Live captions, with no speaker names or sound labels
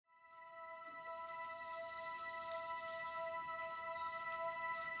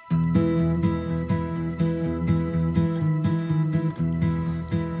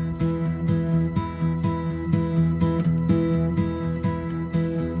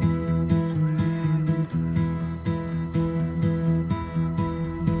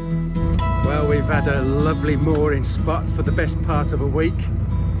we've had a lovely mooring spot for the best part of a week,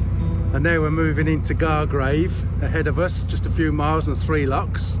 and now we're moving into Gargrave ahead of us, just a few miles and 3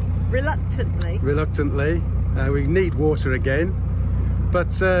 locks. Reluctantly. We need water again,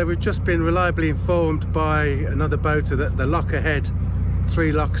 but we've just been reliably informed by another boater that the lock ahead,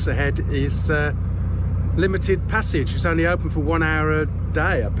 3 locks ahead, is limited passage. It's only open for 1 hour a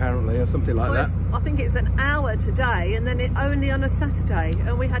day apparently, or something like that. I think it's an hour today, and then it only on a Saturday,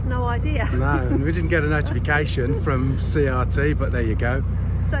 and we had no idea. No, and we didn't get a notification from CRT, but there you go.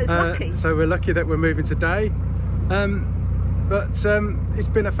 So it's lucky. So we're lucky that we're moving today. But it's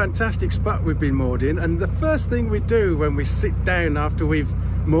been a fantastic spot we've been moored in, and the first thing we do when we sit down after we've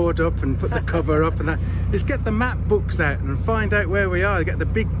moored up and put the cover up and that is get the map books out and find out where we are. Get the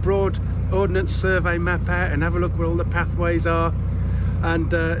big broad ordnance survey map out and have a look where all the pathways are.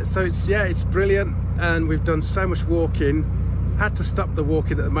 And so it's brilliant, and we've done so much walking. Had to stop the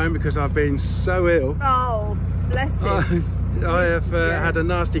walking at the moment because I've been so ill. Oh, bless him. I have had a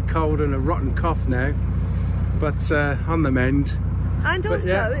nasty cold and a rotten cough now, but on the mend. And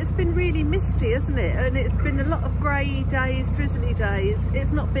also, it's been really misty, hasn't it? And it's been a lot of grey days, drizzly days.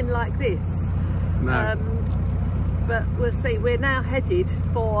 It's not been like this. No. But we'll see. We're now headed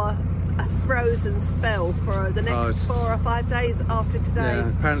for a frozen spell for the next 4 or 5 days after today. Yeah,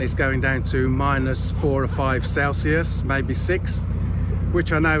 apparently it's going down to -4 or 5 Celsius, maybe 6,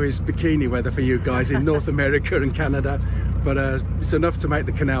 which I know is bikini weather for you guys in North America and Canada, but it's enough to make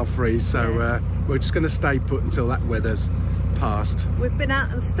the canal freeze, so we're just going to stay put until that weather's past. We've been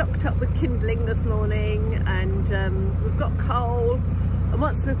out and stocked up with kindling this morning, and we've got coal, and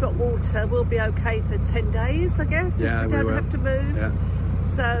once we've got water we'll be okay for 10 days, I guess, if we don't have to move. Yeah.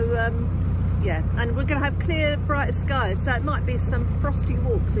 So yeah, and we're going to have clear, bright skies, so it might be some frosty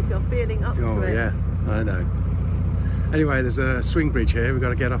walks if you're feeling up to it. Oh yeah, I know. Anyway, there's a swing bridge here, we've got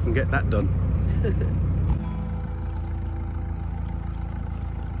to get off and get that done.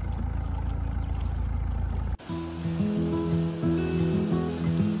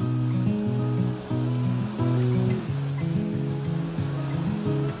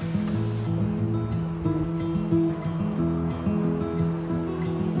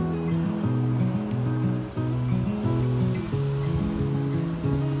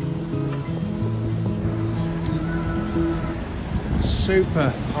 Super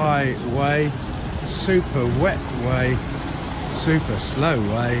high way, super wet way, super slow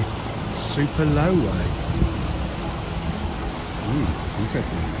way, super low way.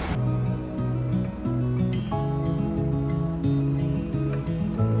 Interesting.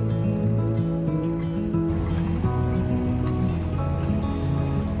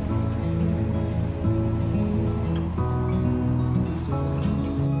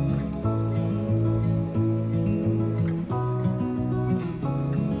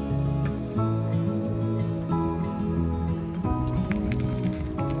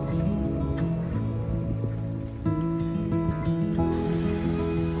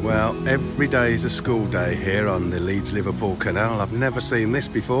 Well, every day is a school day here on the Leeds-Liverpool Canal. I've never seen this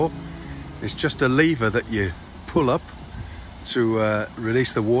before. It's just a lever that you pull up to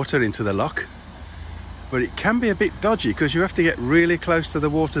release the water into the lock. But it can be a bit dodgy because you have to get really close to the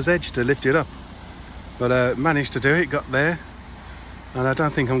water's edge to lift it up. But managed to do it, got there. And I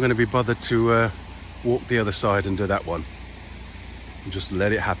don't think I'm going to be bothered to walk the other side and do that one. And just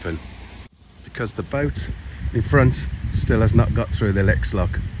let it happen. Because the boat in front still has not got through the Lex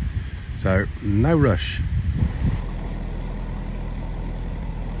lock. So no rush.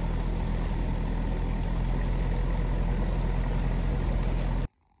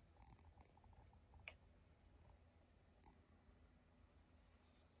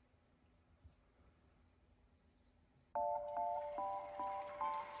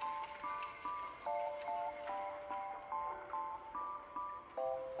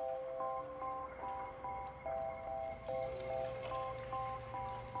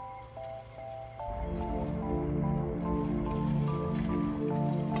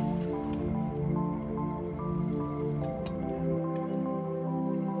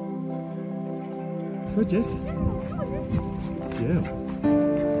 Hi Jess. Yeah.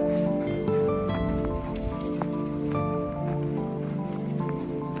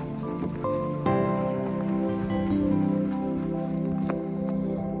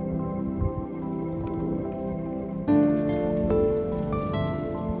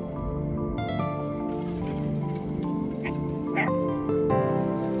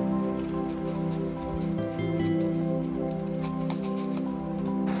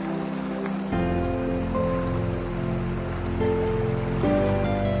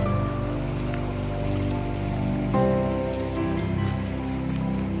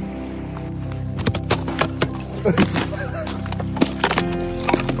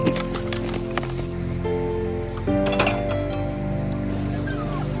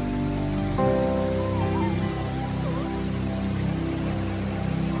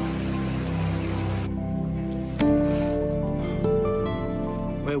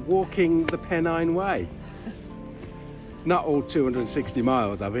 We're walking the Pennine Way. Not all 260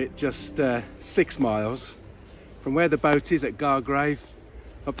 miles of it, just 6 miles from where the boat is at Gargrave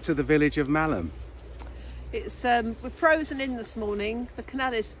up to the village of Malham. It's we're frozen in this morning. The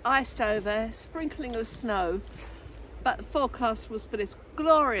canal is iced over, sprinkling of snow, but the forecast was for this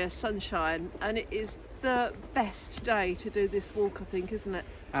glorious sunshine, and it is the best day to do this walk, I think, isn't it?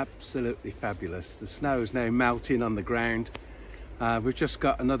 Absolutely fabulous. The snow is now melting on the ground. We've just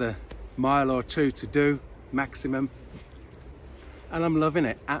got another mile or two to do, maximum. And I'm loving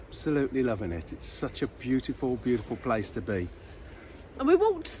it, absolutely loving it. It's such a beautiful, beautiful place to be. And we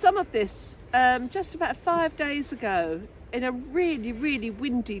walked some of this just about 5 days ago in a really, really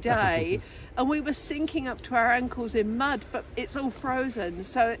windy day, and we were sinking up to our ankles in mud, but it's all frozen,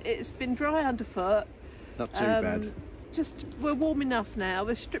 so it's been dry underfoot. Not too bad. Just, we're warm enough now.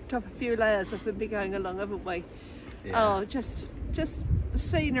 We've stripped off a few layers as we've been going along, haven't we? Yeah. Oh, just the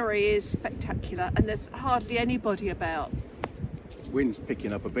scenery is spectacular, and there's hardly anybody about. Wind's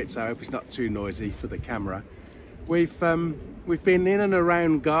picking up a bit, so I hope it's not too noisy for the camera. We've been in and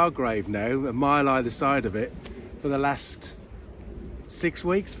around Gargrave now, a mile either side of it, for the last 6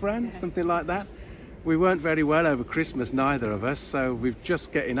 weeks, Fran, something like that. We weren't very well over Christmas, neither of us, so we're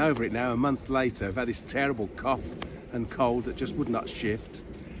just getting over it now. A month later, I've had this terrible cough and cold that just would not shift.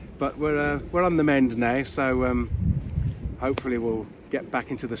 But we're on the mend now, so hopefully we'll get back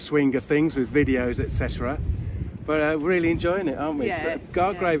into the swing of things with videos, etc. But we're really enjoying it, aren't we? Yeah,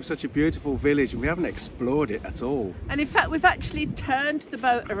 Gargrave is such a beautiful village, and we haven't explored it at all. And in fact, we've actually turned the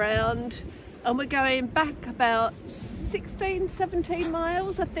boat around, and we're going back about 16, 17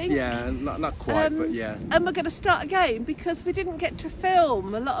 miles, I think. Yeah, not quite, but yeah. And we're going to start again because we didn't get to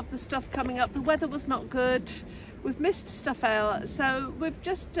film a lot of the stuff coming up. The weather was not good. We've missed stuff out, so we've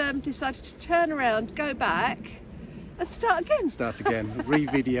just decided to turn around, go back, and start again. Start again,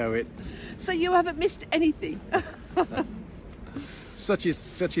 re-video it. So you haven't missed anything. Such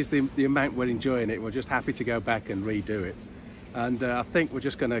is the amount we're enjoying it. We're just happy to go back and redo it. And I think we're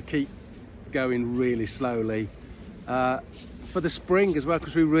just going to keep going really slowly for the spring as well,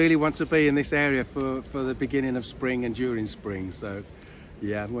 because we really want to be in this area for the beginning of spring and during spring. So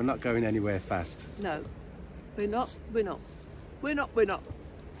yeah, we're not going anywhere fast. No, we're not.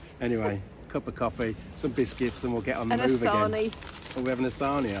 Anyway, cup of coffee, some biscuits, and we'll get on the move again. And a sarnie. Oh, we're having a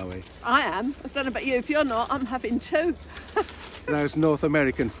sarnie, are we? I am. I don't know about you. If you're not, I'm having two. Those North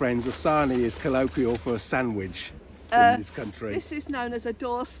American friends, a sarnie is colloquial for a sandwich in this country. This is known as a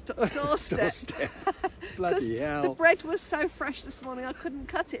doorstep. Bloody hell. The bread was so fresh this morning I couldn't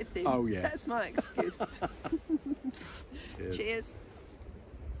cut it thin. Oh yeah. That's my excuse. Cheers. Cheers.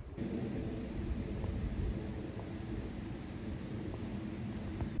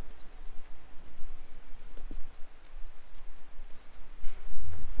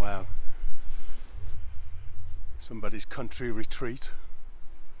 Wow. Somebody's country retreat.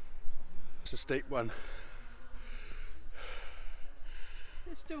 It's a steep one.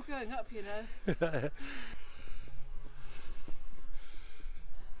 It's still going up, you know.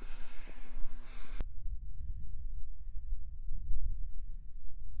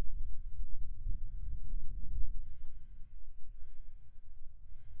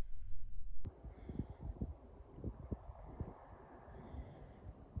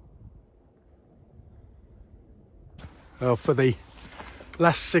 Well, for the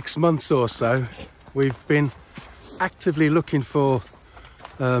last 6 months or so, we've been actively looking for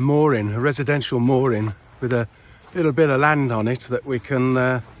a mooring, a residential mooring with a little bit of land on it that we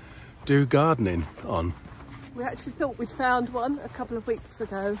can do gardening on. We actually thought we'd found one a couple of weeks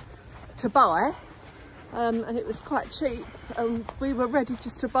ago to buy, and it was quite cheap, and we were ready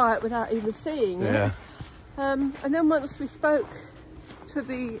just to buy it without even seeing it. And then once we spoke to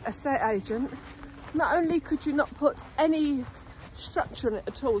the estate agent, not only could you not put any structure on it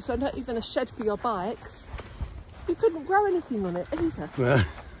at all, so not even a shed for your bikes, you couldn't grow anything on it either. Yeah.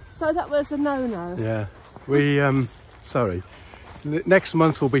 So that was a no-no. Yeah, we, sorry, next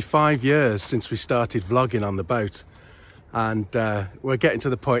month will be 5 years since we started vlogging on the boat, and we're getting to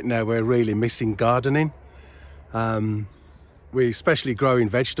the point now where we're really missing gardening. We especially growing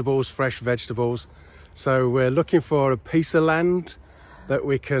vegetables, fresh vegetables, so we're looking for a piece of land that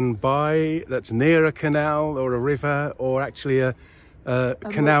we can buy that's near a canal or a river, or actually a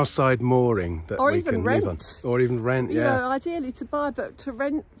canal side mooring that we can live on. Or even rent. You know, ideally to buy, but to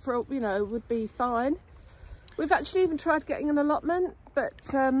rent for, you know, would be fine. We've actually even tried getting an allotment, but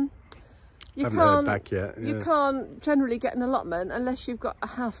you haven't can't heard back yet. Yeah. You can't generally get an allotment unless you've got a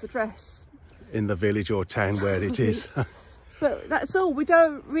house address in the village or town where it is. But that's all. We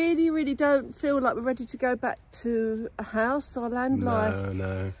don't really don't feel like we're ready to go back to a house or land life.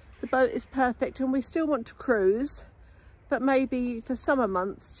 No. The boat is perfect, and we still want to cruise, but maybe for summer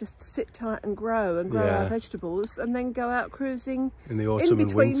months just to sit tight and grow our vegetables, and then go out cruising in the autumn in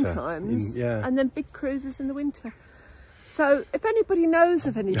between and winter times, and then big cruises in the winter. So if anybody knows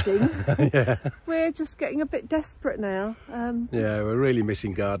of anything, we're just getting a bit desperate now. Yeah, we're really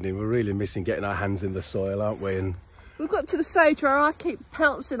missing gardening. We're really missing getting our hands in the soil, aren't we? And we've got to the stage where I keep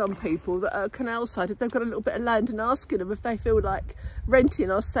pouncing on people that are canal side if they've got a little bit of land, and asking them if they feel like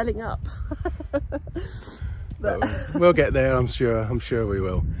renting or selling up. But we'll get there, I'm sure we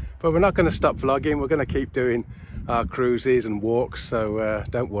will. But we're not going to stop vlogging. We're going to keep doing our cruises and walks, so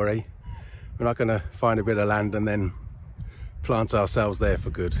don't worry. We're not going to find a bit of land and then plant ourselves there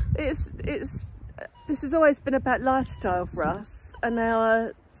for good. This has always been about lifestyle for us and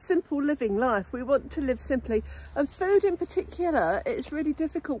our simple living life. We want to live simply, and food in particular, it's really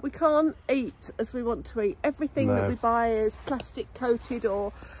difficult. We can't eat as we want to eat. Everything that we buy is plastic coated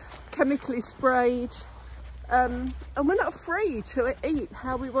or chemically sprayed, and we're not free to eat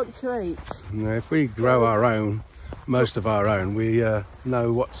how we want to eat. No, if we grow our own, most of our own, we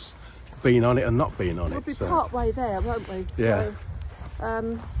know what's been on it and not been on it. We'll be part way there, won't we? Yeah.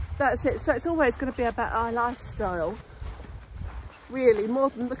 So that's it. So it's always going to be about our lifestyle, really,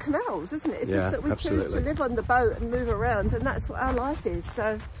 more than the canals, isn't it? It's just that we choose to live on the boat and move around, and that's what our life is.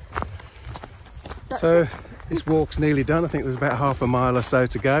 So this walk's nearly done. I think there's about half a mile or so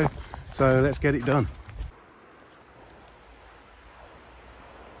to go, so let's get it done.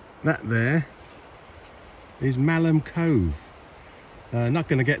 That there is Malham Cove. Not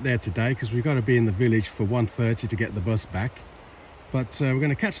going to get there today because we've got to be in the village for 1:30 to get the bus back, but we're going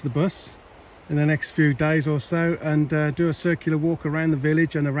to catch the bus in the next few days or so and do a circular walk around the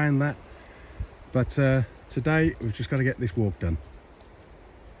village and around that. But today we've just got to get this walk done.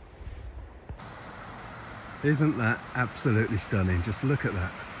 Isn't that absolutely stunning? Just look at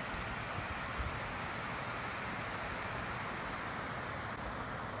that.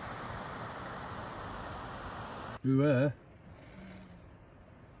 Ooh,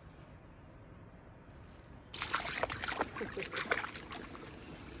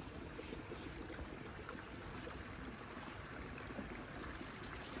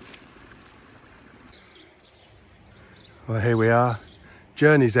 Well, here we are,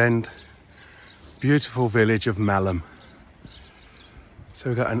 Journey's End, beautiful village of Malham. So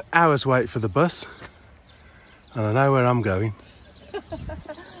we've got an hour's wait for the bus, and I know where I'm going.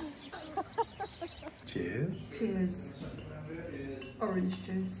 Cheers. Cheers. Orange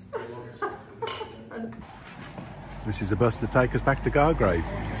juice. This is the bus to take us back to Gargrave.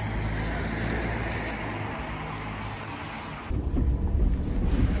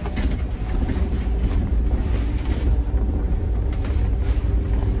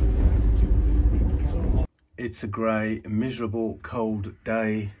 It's a grey, miserable, cold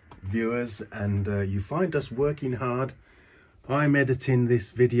day, viewers, and you find us working hard. I'm editing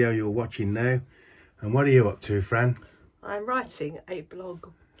this video you're watching now. And what are you up to, Fran? I'm writing a blog.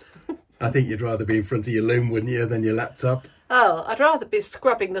 I think you'd rather be in front of your loom, wouldn't you, than your laptop? Oh, I'd rather be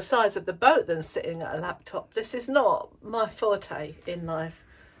scrubbing the sides of the boat than sitting at a laptop. This is not my forte in life.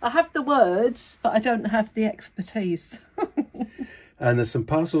 I have the words, but I don't have the expertise. And there's some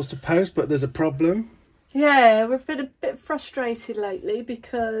parcels to post, but there's a problem. Yeah, we've been a bit frustrated lately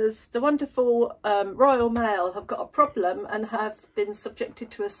because the wonderful Royal Mail have got a problem and have been subjected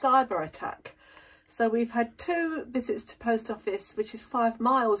to a cyber attack. So we've had 2 visits to post office, which is 5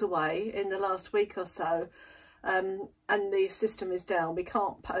 miles away, in the last week or so, and the system is down. We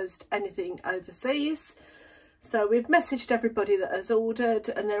can't post anything overseas. So we've messaged everybody that has ordered,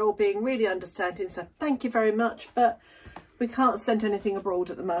 and they're all being really understanding, so thank you very much, but we can't send anything abroad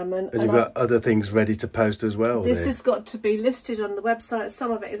at the moment. And you've got other things ready to post as well. This has got to be listed on the website.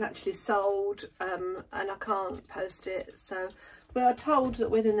 Some of it is actually sold, and I can't post it. So we are told that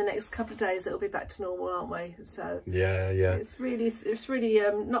within the next couple of days it'll be back to normal, aren't we? So yeah. It's really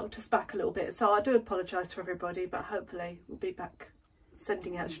knocked us back a little bit. So I do apologise to everybody, but hopefully we'll be back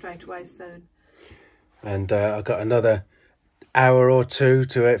sending out straight away soon. And I've got another hour or 2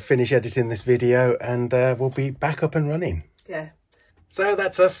 to finish editing this video, and we'll be back up and running. Yeah. So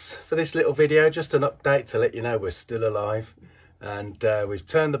that's us for this little video, just an update to let you know we're still alive, and we've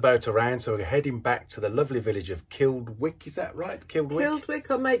turned the boat around, so we're heading back to the lovely village of Kildwick. Is that right?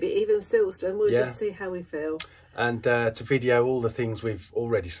 Kildwick, or maybe even Silsden. We'll just see how we feel. And to video all the things we've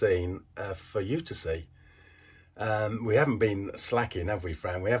already seen for you to see. We haven't been slacking, have we,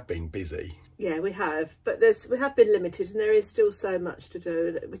 Fran? We have been busy. Yeah, we have, but we have been limited, and there is still so much to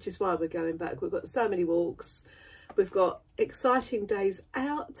do, which is why we're going back. We've got so many walks. We've got exciting days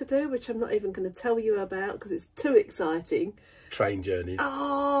out to do, which I'm not even going to tell you about because it's too exciting. Train journeys.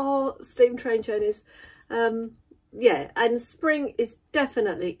 Oh, steam train journeys. Yeah, and spring is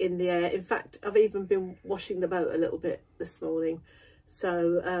definitely in the air. In fact, I've even been washing the boat a little bit this morning.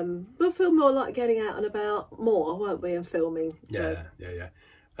 So we'll feel more like getting out and about more, won't we, and filming. Yeah, so. yeah.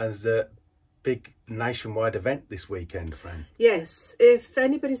 And there's a big nationwide event this weekend, Fran. Yes, if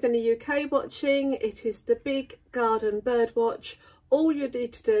anybody's in the UK watching, it is the Big Garden Bird Watch. All you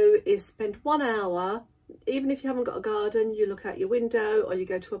need to do is spend 1 hour, even if you haven't got a garden, you look out your window or you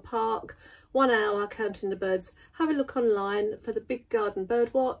go to a park, 1 hour counting the birds. Have a look online for the Big Garden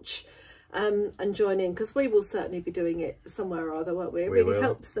Bird Watch and join in, because we will certainly be doing it somewhere or other, won't we? It really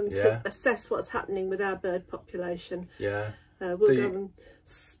helps them to assess what's happening with our bird population. Yeah. We'll go and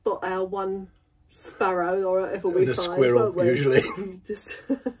spot our one sparrow or whatever we find. The squirrel, usually. Just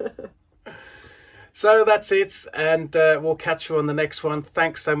So that's it, and we'll catch you on the next one.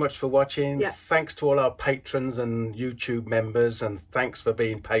 Thanks so much for watching. Yeah. Thanks to all our patrons and YouTube members, and thanks for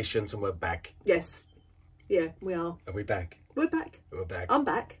being patient, and we're back. Yes. Yeah, we are. Are we back? We're back. We're back. I'm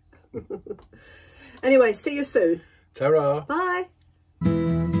back. Anyway, see you soon. Ta-ra. Bye.